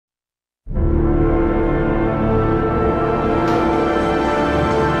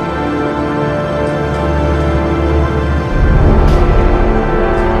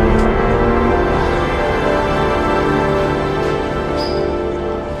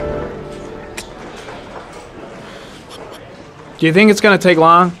Do you think it's gonna take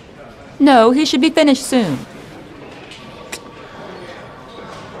long? No, he should be finished soon.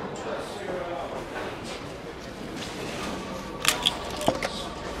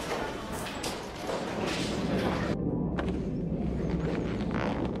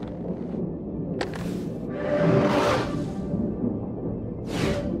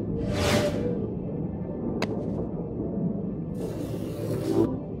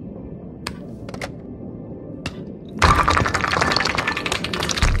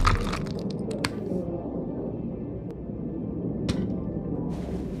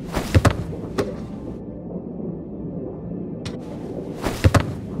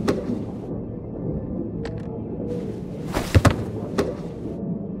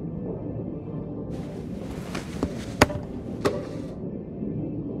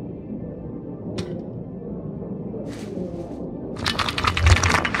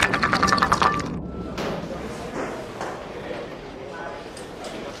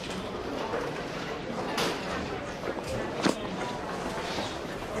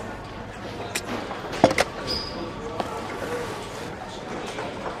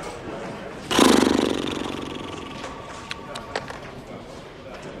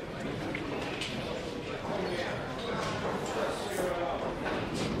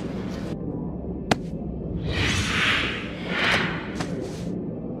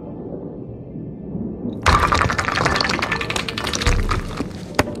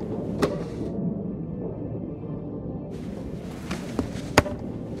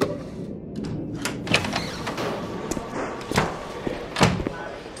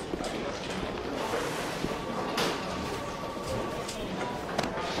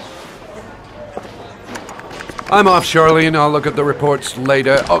 I'm off, Charlene. I'll look at the reports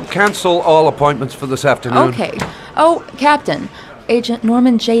later. Oh, cancel all appointments for this afternoon. Okay. Oh, Captain, Agent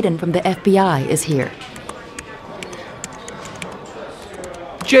Norman Jayden from the FBI is here.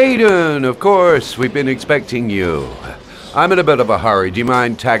 Jayden, of course. We've been expecting you. I'm in a bit of a hurry. Do you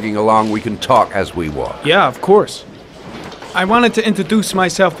mind tagging along? We can talk as we walk. Yeah, of course. I wanted to introduce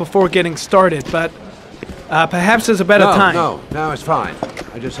myself before getting started, but perhaps there's a better time. No, it's fine.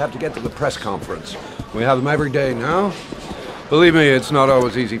 I just have to get to the press conference. We have them every day now. Believe me, it's not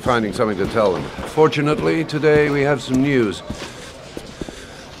always easy finding something to tell them. Fortunately, today we have some news.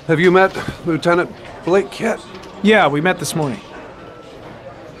 Have you met Lieutenant Blake yet? Yeah, we met this morning.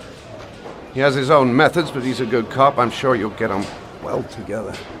 He has his own methods, but he's a good cop. I'm sure you'll get on well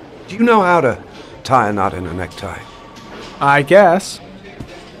together. Do you know how to tie a knot in a necktie? I guess.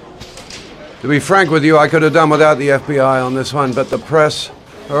 To be frank with you, I could have done without the FBI on this one, but the press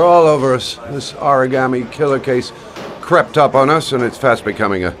are all over us. This origami killer case crept up on us, and it's fast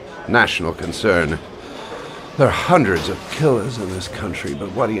becoming a national concern. There are hundreds of killers in this country, but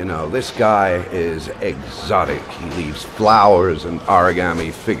what do you know? This guy is exotic. He leaves flowers and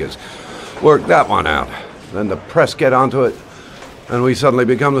origami figures. Work that one out. Then the press get onto it, and we suddenly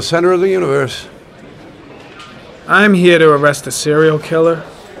become the center of the universe. I'm here to arrest a serial killer.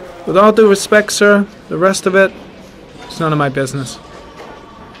 With all due respect, sir, the rest of it, it's none of my business.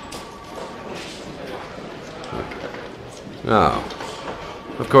 No,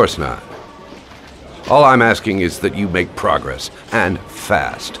 of course not. All I'm asking is that you make progress, and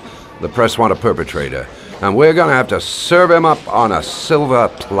fast. The press want a perpetrator, and we're gonna have to serve him up on a silver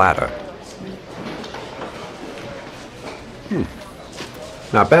platter.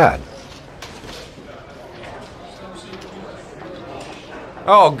 Not bad.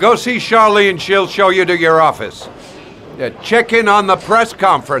 Oh, go see Charlene. She'll show you to your office. Check in on the press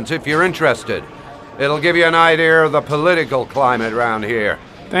conference if you're interested. It'll give you an idea of the political climate around here.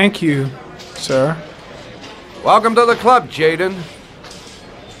 Thank you, sir. Welcome to the club, Jayden.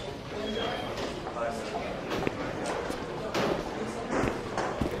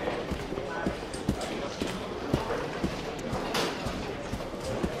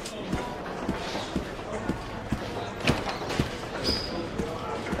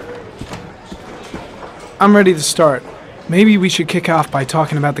 I'm ready to start. Maybe we should kick off by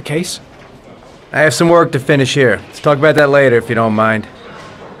talking about the case? I have some work to finish here. Let's talk about that later, if you don't mind.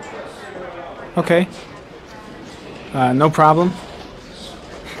 Okay. No problem.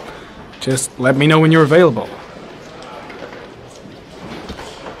 Just let me know when you're available.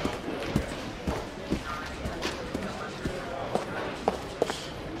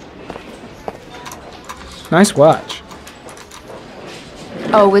 Nice watch.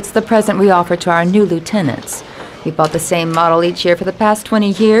 Oh, it's the present we offer to our new lieutenants. We bought the same model each year for the past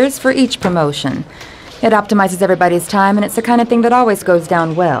 20 years for each promotion. It optimizes everybody's time, and it's the kind of thing that always goes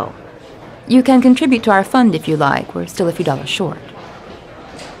down well. You can contribute to our fund if you like. We're still a few dollars short.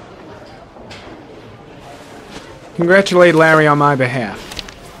 Congratulate Larry on my behalf.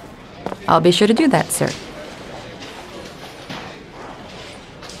 I'll be sure to do that, sir.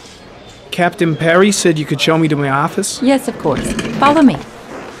 Captain Perry said you could show me to my office? Yes, of course. Follow me.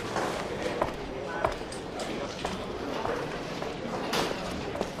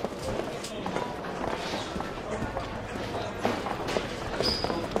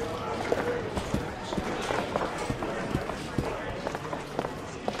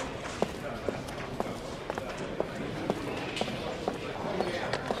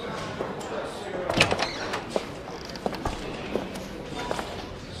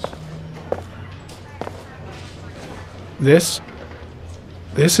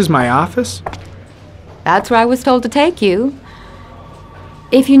 This is my office? That's where I was told to take you.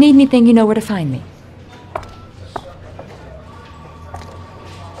 If you need anything, you know where to find me.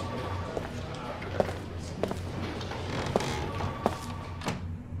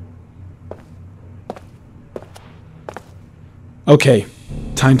 Okay,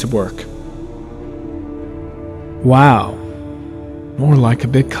 time to work. Wow. More like a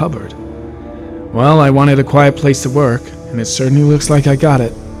big cupboard. Well, I wanted a quiet place to work, and it certainly looks like I got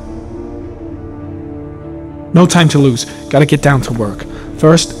it. No time to lose. Gotta get down to work.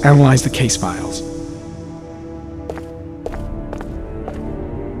 First, analyze the case files.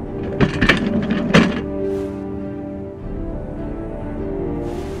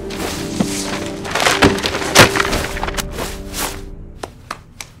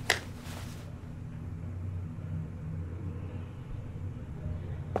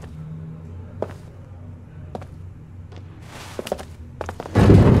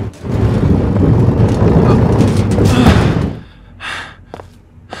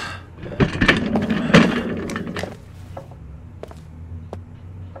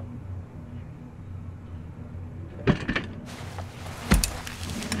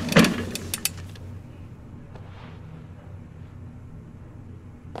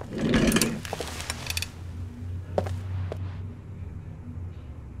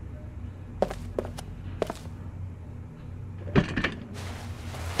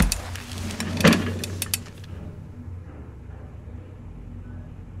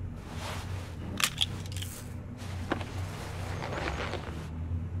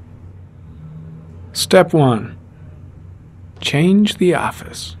 Step 1. Change the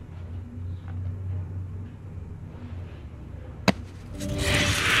office.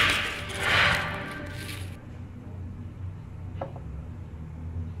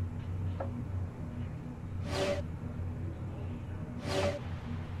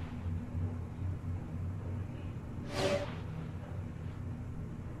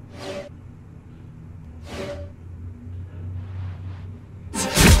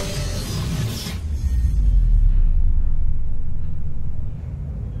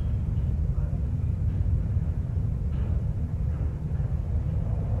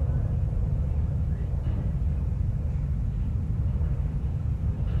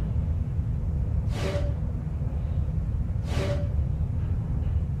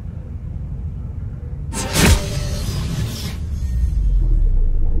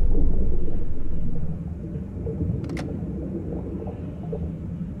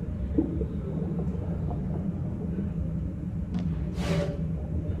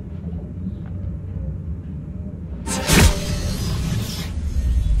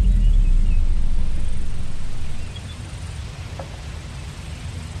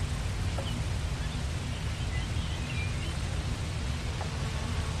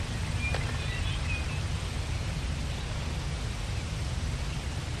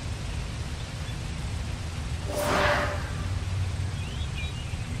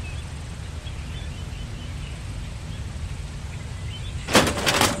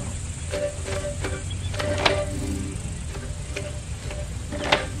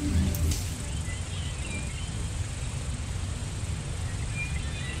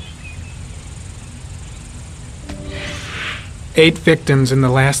 Eight victims in the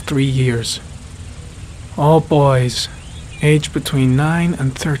last 3 years. All boys, aged between 9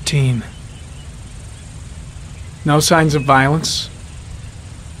 and 13. No signs of violence.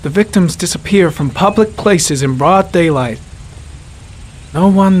 The victims disappear from public places in broad daylight. No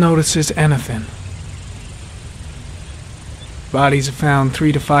one notices anything. Bodies are found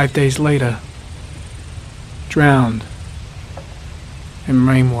 3 to 5 days later, drowned in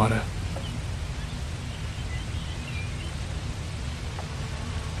rainwater.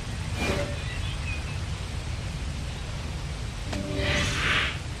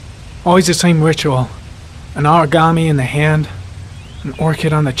 Always the same ritual. An origami in the hand, an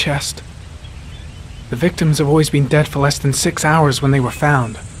orchid on the chest. The victims have always been dead for less than 6 hours when they were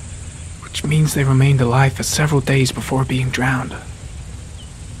found. which means they remained alive for several days before being drowned.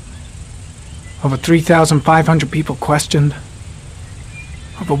 Over 3,500 people questioned.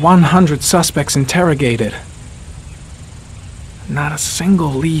 Over 100 suspects interrogated. Not a single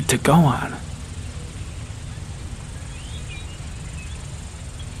lead to go on.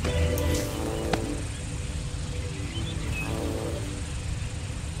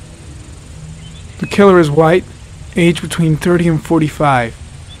 The killer is white, aged between 30 and 45.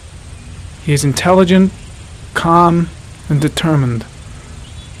 He is intelligent, calm, and determined.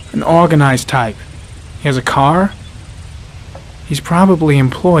 An organized type. He has a car. He's probably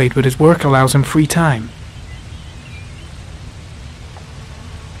employed, but his work allows him free time.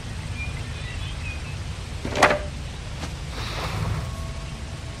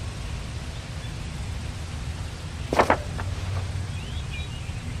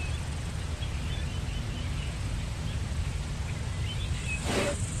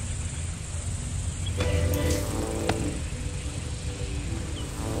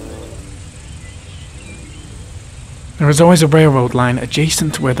 There is always a railroad line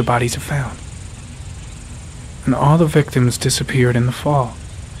adjacent to where the bodies are found. And all the victims disappeared in the fall.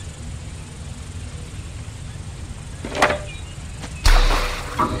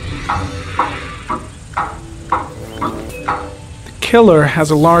 The killer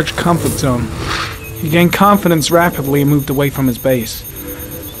has a large comfort zone. He gained confidence rapidly and moved away from his base.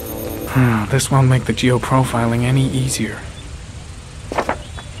 This won't make the geoprofiling any easier.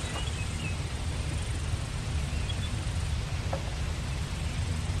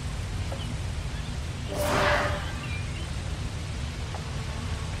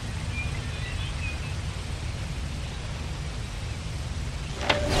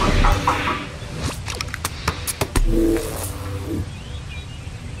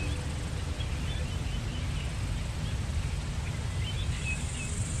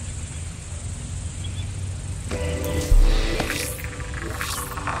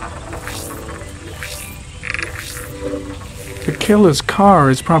 The killer's car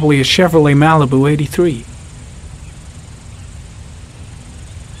is probably a Chevrolet Malibu 83.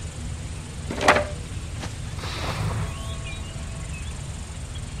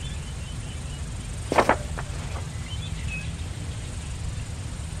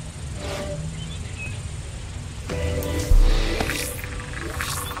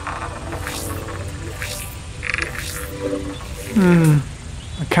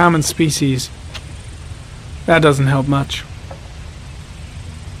 A common species. That doesn't help much.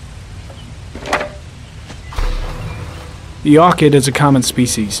 The orchid is a common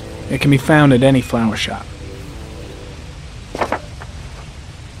species. It can be found at any flower shop.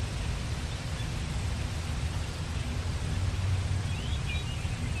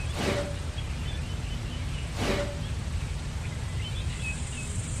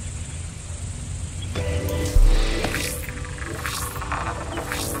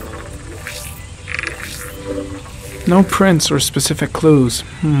 No prints or specific clues.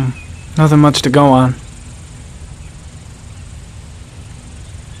 Nothing much to go on.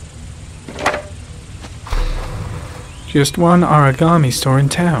 Just one origami store in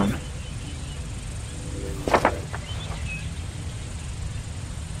town.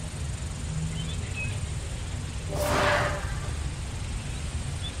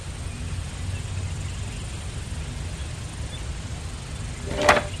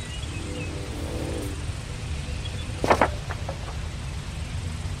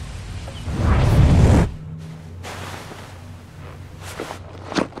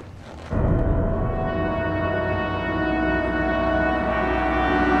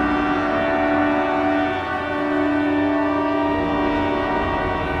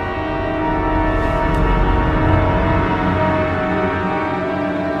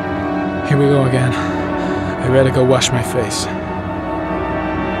 Here we go again. I better go wash my face.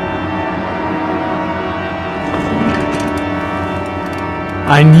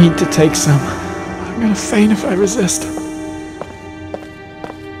 I need to take some. I'm gonna faint if I resist.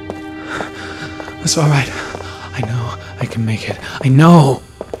 That's alright. I know I can make it. I know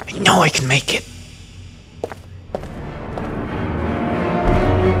I can make it.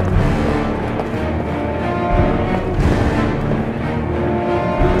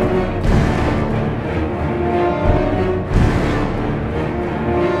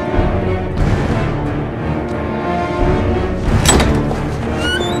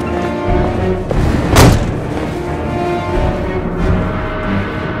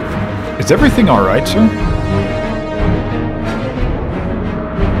 Is everything all right, sir?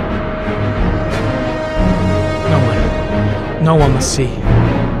 No one must see.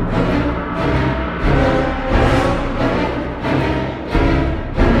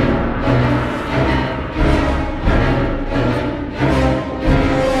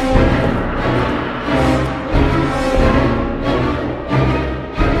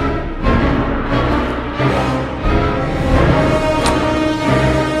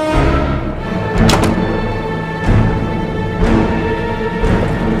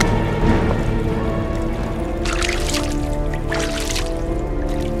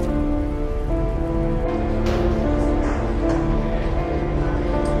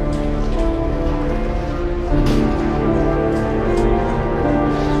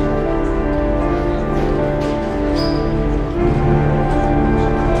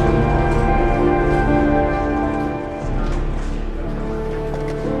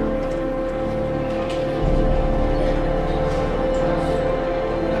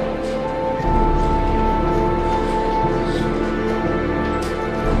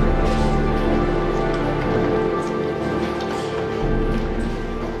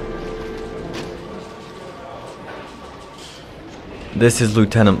 This is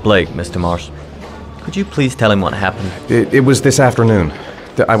Lieutenant Blake, Mr. Mars. Could you please tell him what happened? It was this afternoon.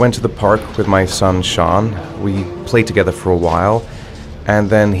 I went to the park with my son, Sean. We played together for a while, and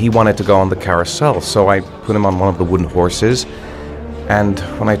then he wanted to go on the carousel, so I put him on one of the wooden horses, and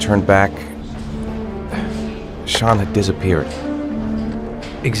when I turned back, Sean had disappeared.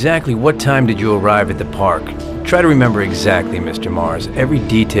 Exactly what time did you arrive at the park? Try to remember exactly, Mr. Mars. Every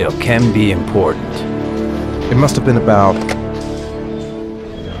detail can be important. It must have been about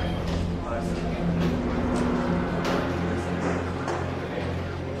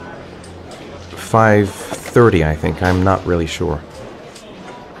 5:30, I think. I'm not really sure.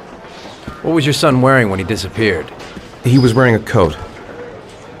 What was your son wearing when he disappeared? He was wearing a coat.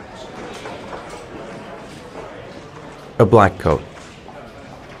 A black coat.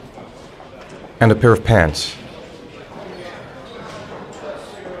 And a pair of pants.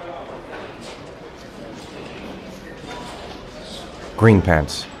 Green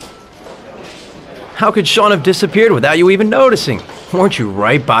pants. How could Sean have disappeared without you even noticing? Weren't you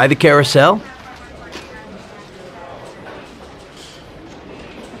right by the carousel?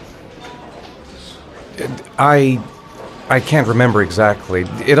 I can't remember exactly.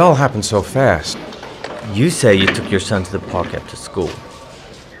 It all happened so fast. You say you took your son to the park after school,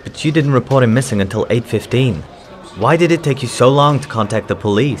 but you didn't report him missing until 8:15. Why did it take you so long to contact the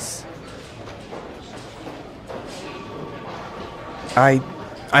police? I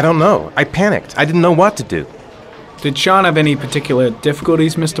don't know. I panicked. I didn't know what to do. Did Sean have any particular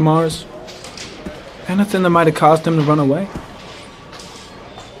difficulties, Mr. Mars? Anything that might have caused him to run away?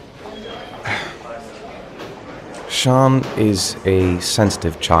 Sean is a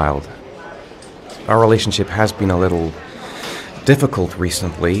sensitive child. Our relationship has been a little difficult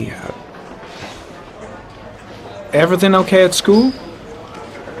recently. Everything okay at school?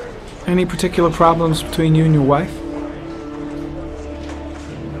 Any particular problems between you and your wife?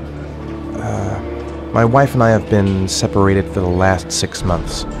 My wife and I have been separated for the last 6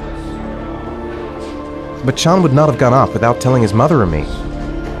 months. But Sean would not have gone off without telling his mother or me.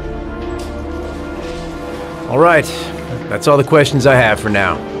 All right. That's all the questions I have for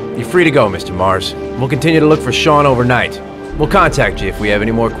now. You're free to go, Mr. Mars. We'll continue to look for Sean overnight. We'll contact you if we have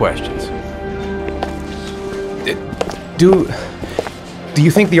any more questions. Do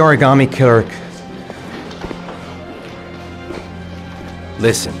you think the origami killer...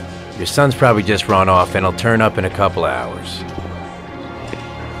 Listen, your son's probably just run off and he'll turn up in a couple of hours.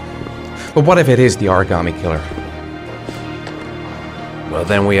 But what if it is the origami killer? Well,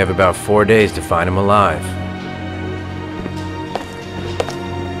 then we have about 4 days to find him alive.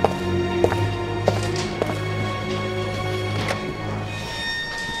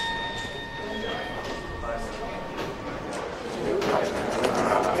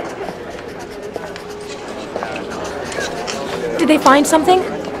 Did they find something?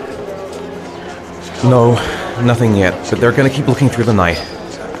 No, nothing yet, but they're gonna keep looking through the night.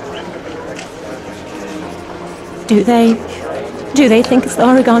 Do they think it's the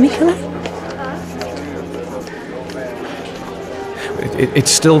origami killer?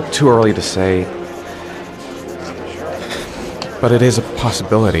 It's still too early to say, but it is a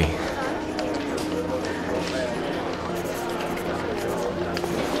possibility.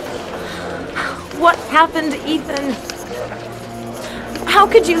 What happened, Ethan? How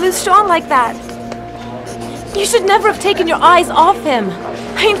could you lose Sean like that? You should never have taken your eyes off him.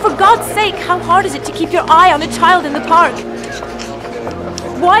 I mean, for God's sake, how hard is it to keep your eye on a child in the park?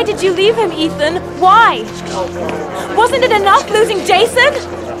 Why did you leave him, Ethan? Why? Wasn't it enough losing Jason?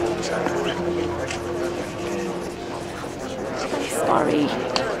 I'm sorry.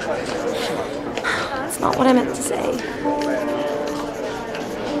 That's not what I meant to say.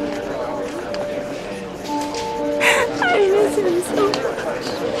 I miss him so much.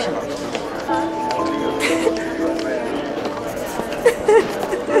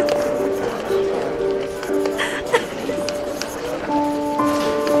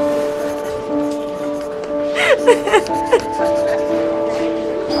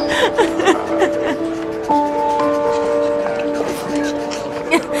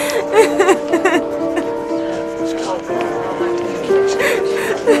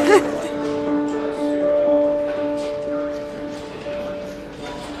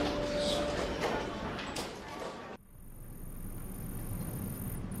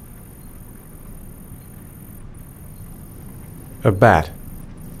 A bat.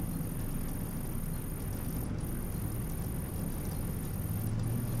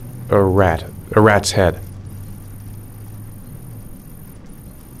 A rat. A rat's head.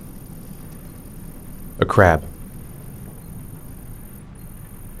 A crab.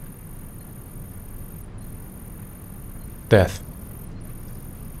 Death.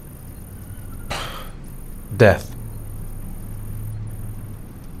 death.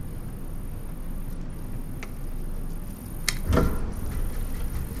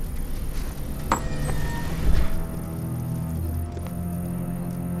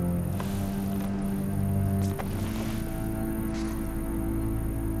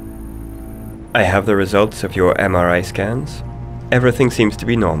 I have the results of your MRI scans. Everything seems to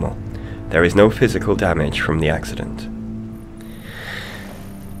be normal. There is no physical damage from the accident.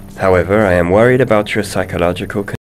 However, I am worried about your psychological condition.